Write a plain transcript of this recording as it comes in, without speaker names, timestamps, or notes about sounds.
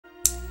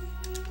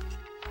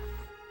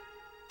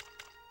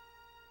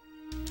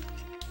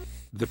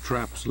The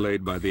traps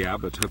laid by the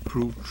abbot have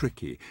proved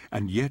tricky,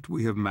 and yet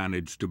we have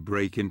managed to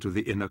break into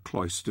the inner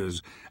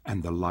cloisters,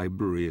 and the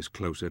library is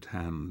close at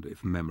hand,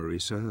 if memory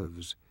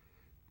serves.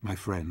 My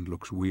friend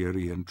looks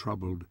weary and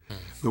troubled,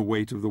 the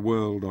weight of the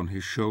world on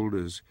his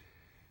shoulders.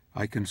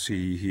 I can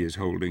see he is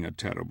holding a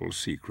terrible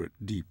secret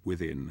deep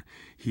within.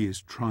 He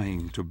is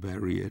trying to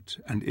bury it,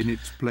 and in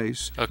its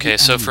place... Okay,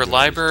 so for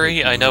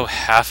library, I know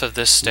half of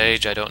this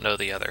stage, I don't know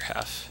the other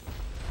half.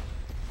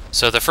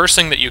 So the first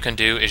thing that you can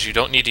do is you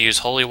don't need to use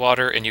holy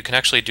water, and you can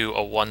actually do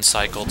a 1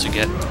 cycle to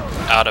get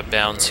out of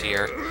bounds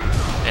here.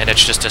 And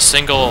it's just a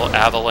single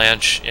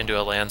avalanche into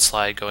a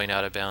landslide going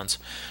out of bounds.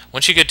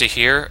 Once you get to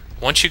here,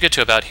 once you get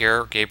to about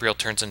here, Gabriel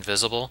turns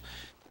invisible.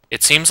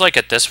 It seems like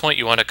at this point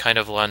you want to kind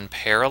of run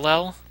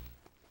parallel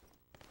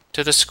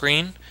to the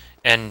screen,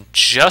 and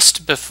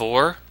just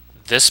before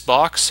this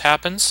box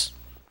happens,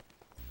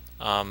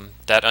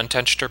 that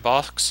untouched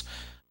box,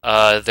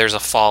 there's a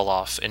fall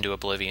off into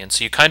oblivion.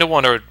 So you kind of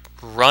want to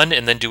run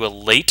and then do a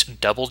late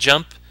double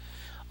jump.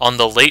 On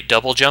the late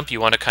double jump,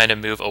 you want to kind of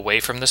move away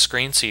from the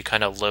screen, so you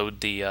kind of load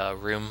the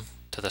room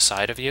to the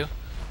side of you.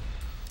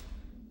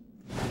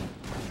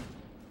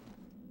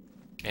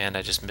 And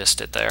I just missed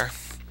it there.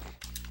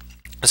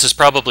 This is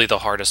probably the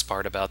hardest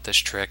part about this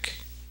trick.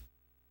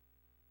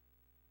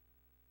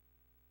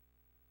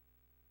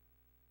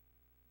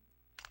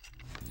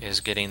 Is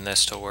getting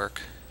this to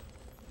work.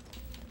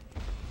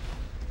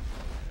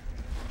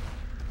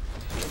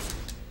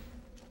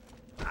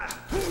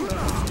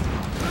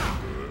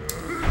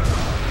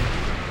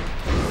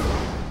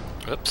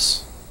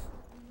 Oops.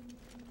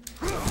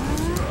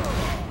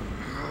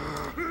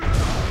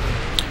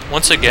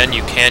 Once again,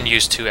 you can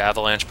use 2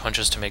 avalanche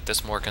punches to make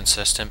this more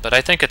consistent, but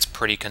I think it's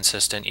pretty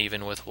consistent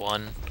even with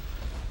 1.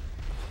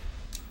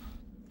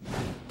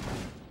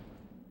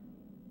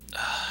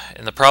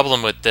 And the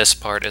problem with this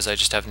part is I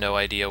just have no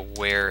idea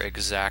where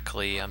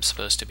exactly I'm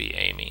supposed to be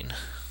aiming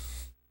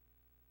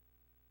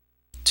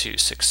to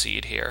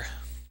succeed here.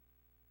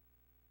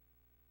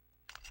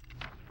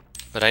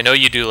 But I know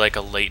you do like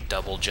a late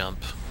double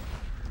jump.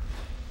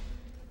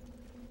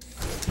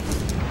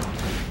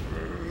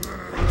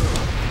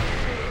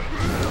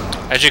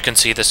 As you can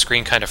see, the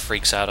screen kind of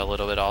freaks out a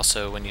little bit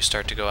also when you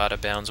start to go out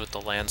of bounds with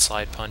the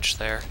landslide punch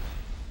there.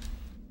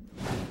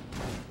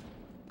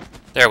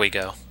 There we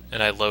go,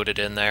 and I loaded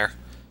in there.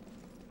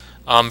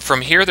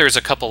 From here, there's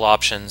a couple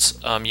options.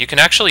 You can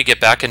actually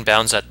get back in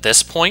bounds at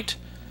this point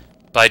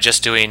by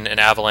just doing an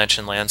avalanche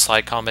and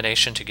landslide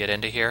combination to get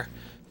into here.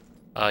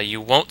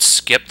 You won't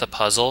skip the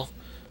puzzle,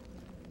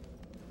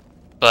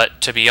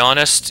 but to be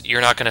honest, you're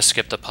not going to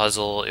skip the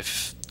puzzle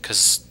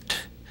because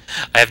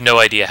I have no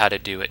idea how to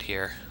do it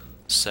here.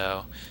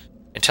 So,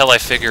 until I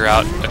figure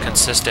out a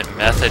consistent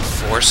method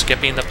for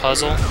skipping the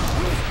puzzle...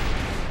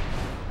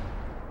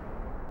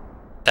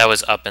 That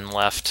was up and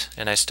left,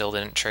 and I still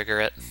didn't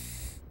trigger it.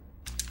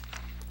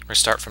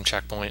 Restart from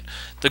checkpoint.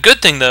 The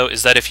good thing, though,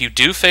 is that if you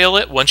do fail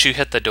it once you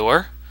hit the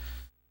door,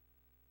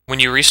 when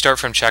you restart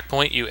from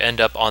checkpoint, you end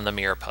up on the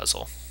mirror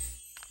puzzle.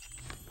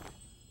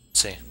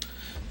 Let's see.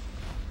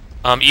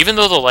 Even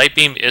though the light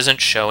beam isn't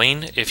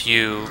showing, if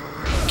you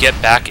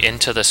get back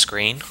into the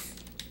screen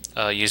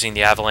using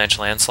the avalanche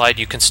landslide,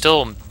 you can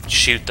still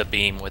shoot the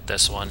beam with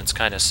this one. It's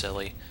kind of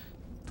silly.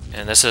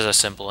 And this is a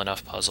simple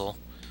enough puzzle.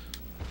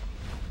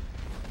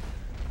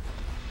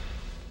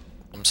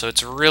 So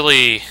it's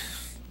really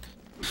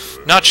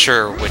not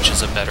sure which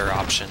is a better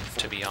option,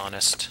 to be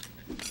honest.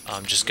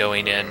 Just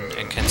going in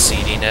and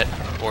conceding it,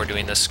 or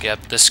doing the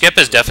skip. The skip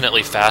is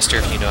definitely faster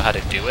if you know how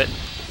to do it.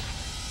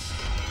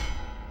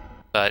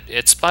 But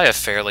it's by a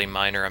fairly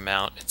minor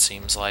amount, it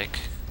seems like.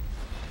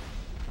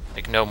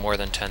 Like no more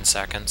than 10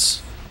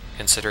 seconds,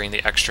 considering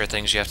the extra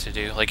things you have to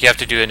do. Like you have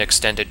to do an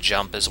extended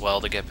jump as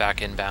well to get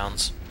back in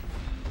bounds.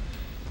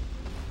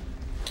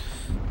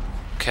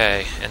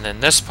 Okay, and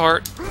then this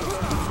part...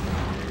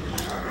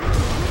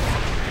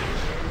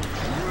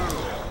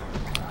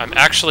 I'm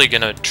actually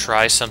going to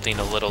try something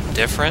a little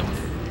different.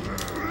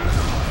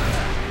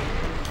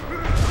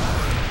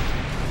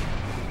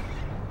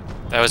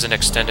 That was an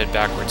extended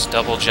backwards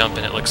double jump,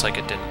 and it looks like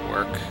it didn't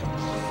work.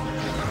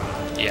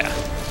 Yeah.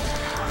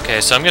 Okay,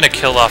 so I'm going to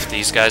kill off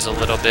these guys a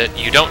little bit.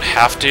 You don't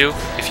have to.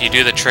 If you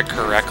do the trick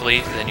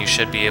correctly, then you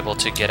should be able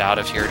to get out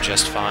of here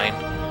just fine.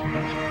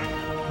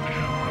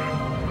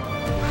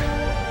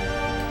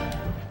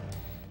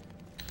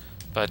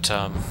 But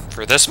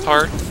for this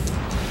part...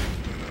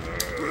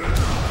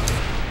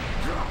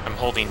 I'm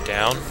holding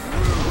down.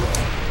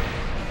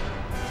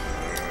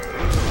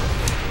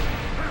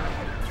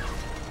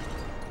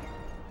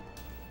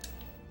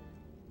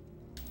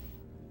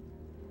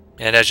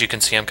 And as you can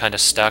see, I'm kind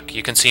of stuck.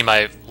 You can see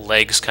my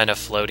legs kind of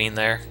floating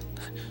there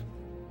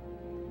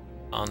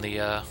on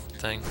the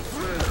thing.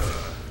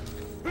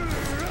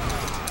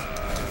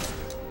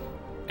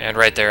 And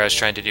right there, I was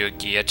trying to do a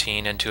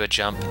guillotine into a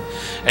jump.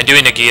 And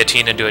doing a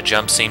guillotine into a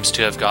jump seems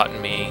to have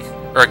gotten me...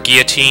 Or a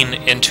guillotine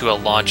into a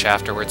launch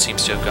afterwards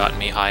seems to have gotten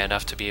me high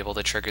enough to be able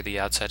to trigger the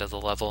outside of the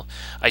level.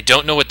 I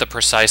don't know what the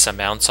precise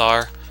amounts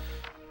are,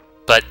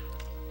 but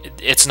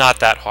It's not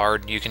that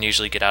hard. You can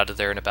usually get out of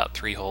there in about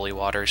 3 holy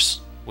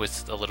waters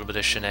with a little bit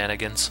of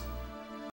shenanigans.